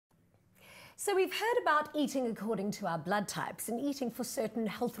So we've heard about eating according to our blood types and eating for certain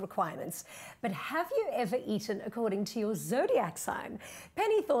health requirements. But have you ever eaten according to your zodiac sign?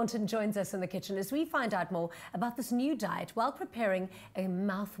 Penny Thornton joins us in the kitchen as we find out more about this new diet while preparing a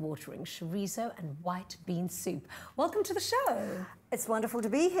mouth-watering chorizo and white bean soup. Welcome to the show. It's wonderful to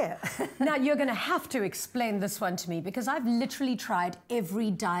be here. Now, you're going to have to explain this one to me because I've literally tried every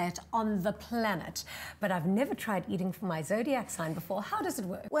diet on the planet, but I've never tried eating for my zodiac sign before. How does it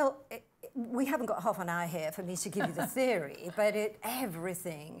work? Well, we haven't got half an hour here for me to give you the theory, but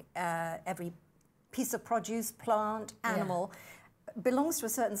everything, every piece of produce, plant, animal, belongs to a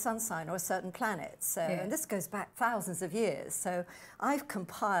certain sun sign or a certain planet. So and this goes back thousands of years. So I've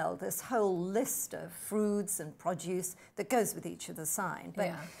compiled this whole list of fruits and produce that goes with each of the sign.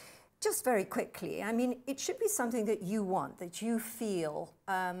 But just very quickly, I mean, it should be something that you want, that you feel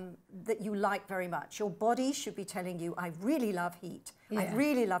that you like very much. Your body should be telling you, I really love heat. I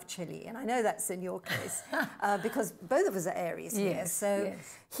really love chili. And I know that's in your case because both of us are Aries here. So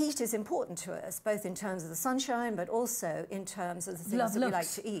heat is important to us, both in terms of the sunshine, but also in terms of the things that we like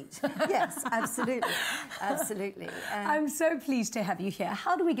to eat. Yes, absolutely. Absolutely. I'm so pleased to have you here.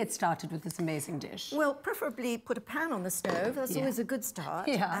 How do we get started with this amazing dish? Well, preferably put a pan on the stove. That's always a good start.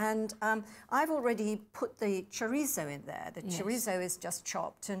 And I've already put the chorizo in there. The chorizo is just chopped,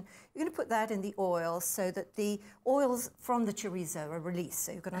 and you're going to put that in the oil so that the oils from the chorizo are released.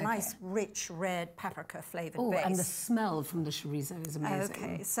 So you've got a nice, rich, red, paprika-flavoured base. And the smell from the chorizo is amazing.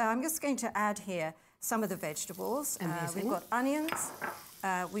 Okay, so I'm just going to add here some of the vegetables. We've got onions,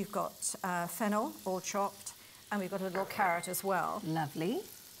 we've got fennel, all chopped, and we've got a little carrot as well. Lovely.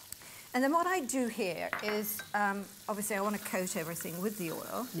 And then what I do here is, obviously I want to coat everything with the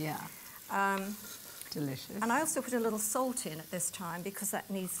oil. Delicious. And I also put a little salt in at this time because that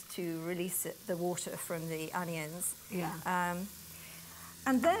needs to release the water from the onions.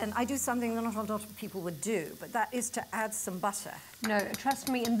 And then I do something that not a lot of people would do, but that is to add some butter. No, trust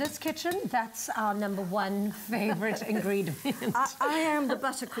me, in this kitchen, that's our #1 favourite ingredient. I am the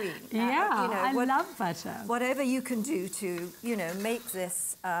butter queen. I love butter. Whatever you can do to, make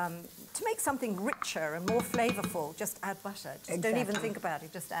this, to make something richer and more flavourful, just add butter. Just don't even think about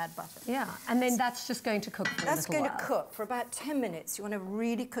it, just add butter. And then that's just going to cook for a little while. That's going to cook for about 10 minutes. You want to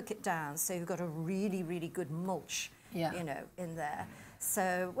really cook it down so you've got a really, really good mulch, in there.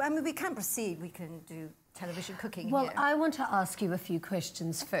 So, I mean, we can proceed. We can do television cooking here. Well, I want to ask you a few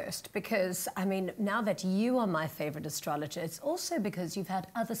questions first because, I mean, now that you are my favourite astrologer, it's also because you've had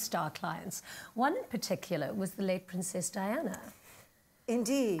other star clients. One in particular was the late Princess Diana.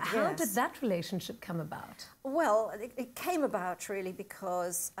 Indeed, How did that relationship come about? Well, it came about really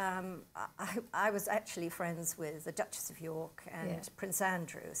because I was actually friends with the Duchess of York and Prince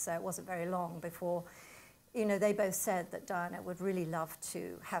Andrew, so it wasn't very long before they both said that Diana would really love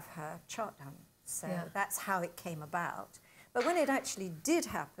to have her chart done. So that's how it came about. But when it actually did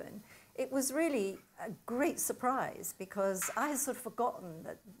happen, it was really a great surprise because I had sort of forgotten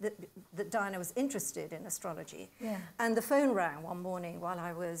that Diana was interested in astrology. And the phone rang one morning while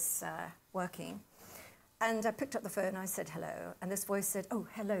I was working. And I picked up the phone and I said, hello. And this voice said, oh,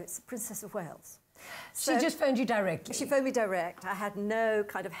 hello, it's the Princess of Wales. So she just phoned you directly? She phoned me direct. I had no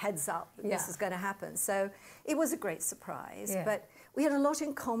kind of heads up that this was going to happen. So it was a great surprise. But we had a lot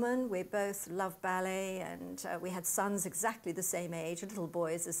in common. We both loved ballet and we had sons exactly the same age, little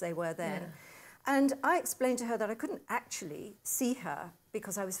boys as they were then. And I explained to her that I couldn't actually see her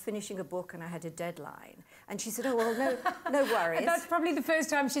because I was finishing a book and I had a deadline. And she said, oh, well, no worries. That's probably the first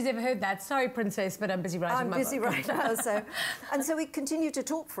time she's ever heard that. Sorry, Princess, but I'm busy writing my book. I'm busy right now. And so we continued to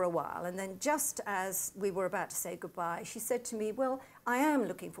talk for a while. And then just as we were about to say goodbye, she said to me, well, I am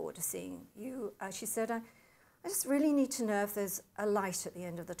looking forward to seeing you. She said, I just really need to know if there's a light at the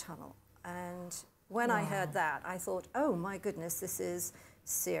end of the tunnel. And when I heard that, I thought, oh, my goodness, this is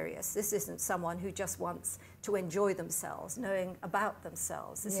serious. This isn't someone who just wants to enjoy themselves, knowing about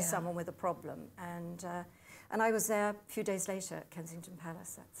themselves. This is someone with a problem. And I was there a few days later at Kensington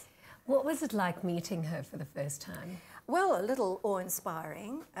Palace. What was it like meeting her for the first time? Well, a little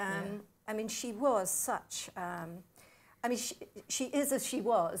awe-inspiring. I mean, she was such... I mean, she is as she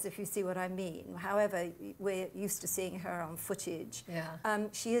was, if you see what I mean. However, we're used to seeing her on footage.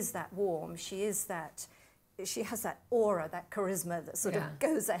 She is that warm. She is that... She has that aura, that charisma that sort of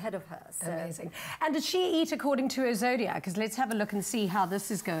goes ahead of her. So. Amazing. And did she eat according to her zodiac? Because let's have a look and see how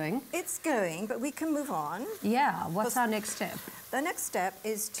this is going. It's going, but we can move on. What's our next step? The next step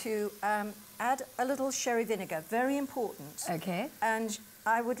is to add a little sherry vinegar, very important. And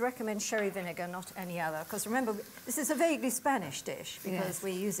I would recommend sherry vinegar, not any other, because remember, this is a vaguely Spanish dish because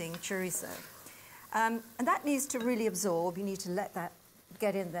we're using chorizo. And that needs to really absorb. You need to let that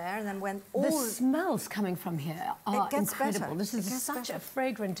get in there, and then when the smells coming from here are incredible. Better. This is such a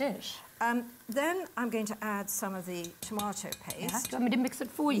fragrant dish. Then I'm going to add some of the tomato paste. Yeah. Do you want me to mix it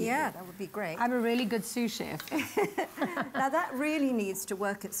for you? Yeah, that would be great. I'm a really good sous chef. Now that really needs to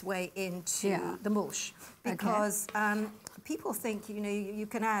work its way into the mulch, because people think, you know, you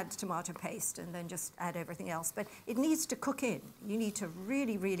can add tomato paste and then just add everything else, but it needs to cook in. You need to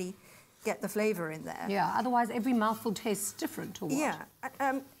really, really get the flavour in there. Yeah, otherwise every mouthful tastes different, or what? Yeah,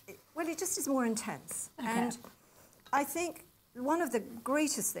 well, it just is more intense. Okay. And I think one of the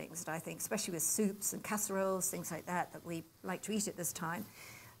greatest things that I think, especially with soups and casseroles, things like that, that we like to eat at this time,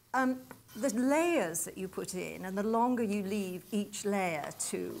 the layers that you put in, and the longer you leave each layer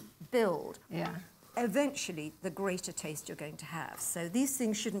to build, eventually the greater taste you're going to have. So these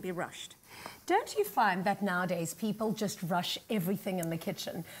things shouldn't be rushed. Don't you find that nowadays people just rush everything in the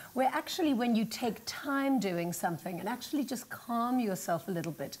kitchen, where actually when you take time doing something and actually just calm yourself a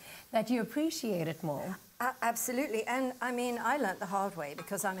little bit, that you appreciate it more? Absolutely. And I mean, I learnt the hard way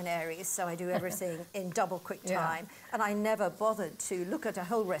because I'm an Aries, so I do everything in double quick time. And I never bothered to look at a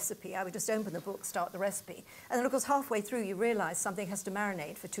whole recipe. I would just open the book, start the recipe. And then, of course, halfway through, you realise something has to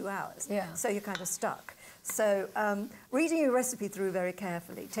marinate for 2 hours. So you're kind of stuck. So reading your recipe through very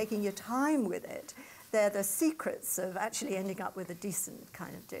carefully, taking your time with it, they're the secrets of actually ending up with a decent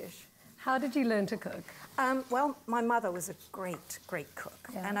kind of dish. How did you learn to cook? Well, my mother was a great, great cook.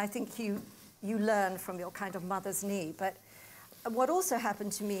 And I think you learn from your kind of mother's knee. But what also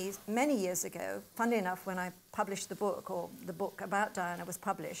happened to me many years ago, funnily enough, when I published the book, or the book about Diana was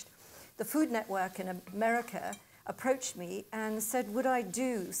published, the Food Network in America approached me and said, would I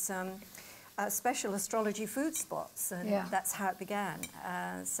do some special astrology food spots? And that's how it began.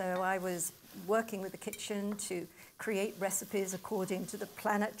 So I was working with the kitchen to create recipes according to the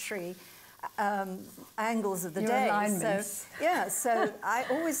planetary angles of the day. So I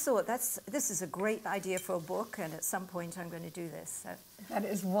always thought this is a great idea for a book, and at some point I'm going to do this. So. That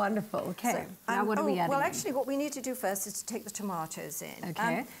is wonderful. Okay, so, now what are we adding? Well, actually, what we need to do first is to take the tomatoes in.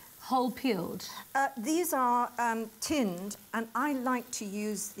 Okay. Whole peeled? These are tinned, and I like to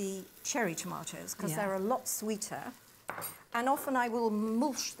use the cherry tomatoes because they're a lot sweeter. And often I will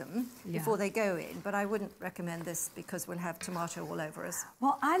mulch them before they go in, but I wouldn't recommend this because we'll have tomato all over us.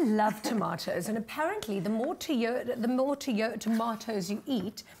 Well, I love tomatoes, and apparently the more tomatoes you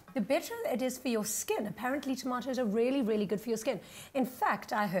eat, the better it is for your skin. Apparently tomatoes are really, really good for your skin. In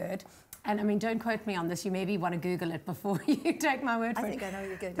fact, I heard, and I mean, don't quote me on this, you maybe want to Google it before you take my word for it. I think I know what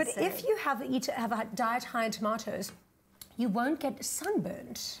you're going to say. But if you have a diet high in tomatoes, you won't get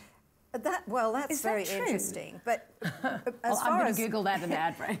sunburned. That's very interesting. But as I'm going to Google that in the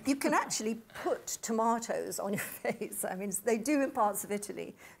ad break. You can actually put tomatoes on your face. I mean, they do in parts of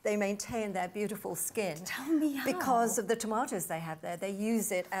Italy. They maintain their beautiful skin. Tell me how. Because of the tomatoes they have there. They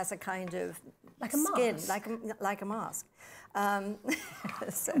use it as a kind of skin, like a mask.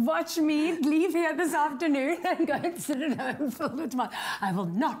 So. Watch me leave here this afternoon and go and sit at home full of tomatoes. I will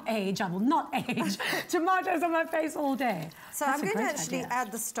not age. I will not age. Tomatoes on my face all day. So I'm going to actually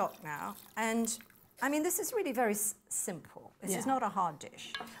add the stock now. And I mean, this is really very simple. This is not a hard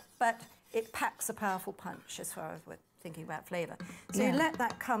dish, but it packs a powerful punch as far as we're thinking about flavour. So you let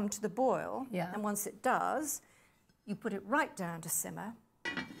that come to the boil, and once it does, you put it right down to simmer.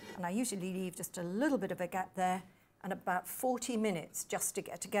 And I usually leave just a little bit of a gap there, and about 40 minutes just to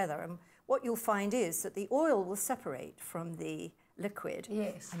get together. And what you'll find is that the oil will separate from the liquid.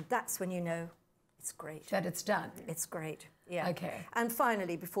 Yes. And that's when you know it's great. That it's done. It's great, yeah. Okay. And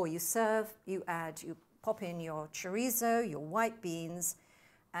finally, before you serve, you pop in your chorizo, your white beans,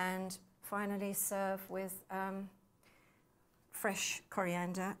 and finally serve with fresh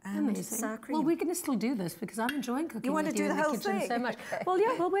coriander and sour cream. Well, we're going to still do this because I'm enjoying cooking. You want to do the whole thing so much. Well,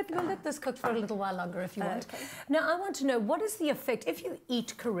 yeah, we'll let this cook for a little while longer if you want. Okay. Now, I want to know, what is the effect, if you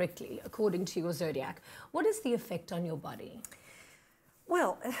eat correctly, according to your zodiac, what is the effect on your body?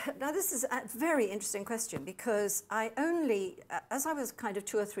 Well, now this is a very interesting question because as I was kind of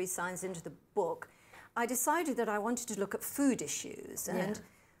 2 or 3 signs into the book, I decided that I wanted to look at food issues. And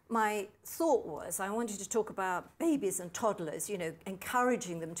my thought was I wanted to talk about babies and toddlers, you know,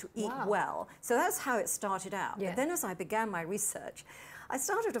 encouraging them to eat well. So that's how it started out. But then as I began my research, I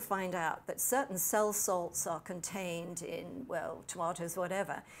started to find out that certain cell salts are contained in, well, tomatoes,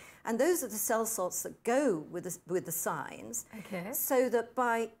 whatever. And those are the cell salts that go with the signs. Okay. So that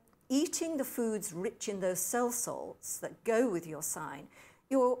by eating the foods rich in those cell salts that go with your sign,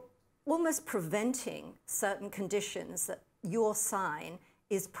 you're almost preventing certain conditions that your sign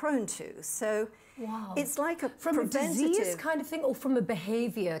is prone to. So Wow. It's like a from preventative... a disease kind of thing, or from a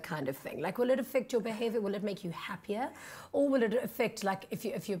behavior kind of thing? Like, will it affect your behavior? Will it make you happier? Or will it affect, like, if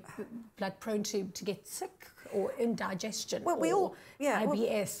you're like prone to get sick, or indigestion, or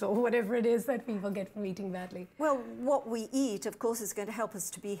IBS, or whatever it is that people get from eating badly? Well, what we eat, of course, is going to help us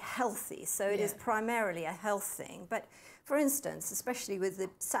to be healthy. So it is primarily a health thing. But for instance, especially with the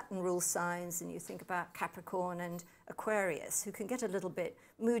Saturn rule signs, and you think about Capricorn and Aquarius, who can get a little bit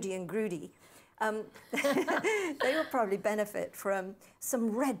moody and broody, they will probably benefit from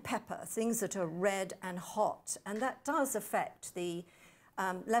some red pepper, things that are red and hot. And that does affect the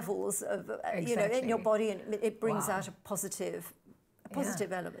levels of, you know, in your body, and it brings out a positive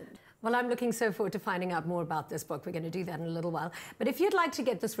element. Well, I'm looking so forward to finding out more about this book. We're going to do that in a little while. But if you'd like to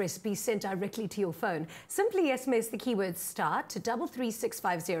get this recipe sent directly to your phone, simply SMS the keyword START to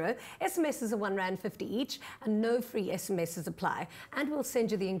 33650. SMS are R1.50 each, and no free SMSs apply. And we'll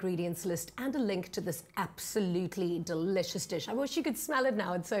send you the ingredients list and a link to this absolutely delicious dish. I wish you could smell it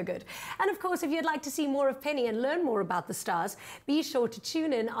now. It's so good. And of course, if you'd like to see more of Penny and learn more about the stars, be sure to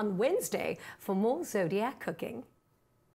tune in on Wednesday for more Zodiac cooking.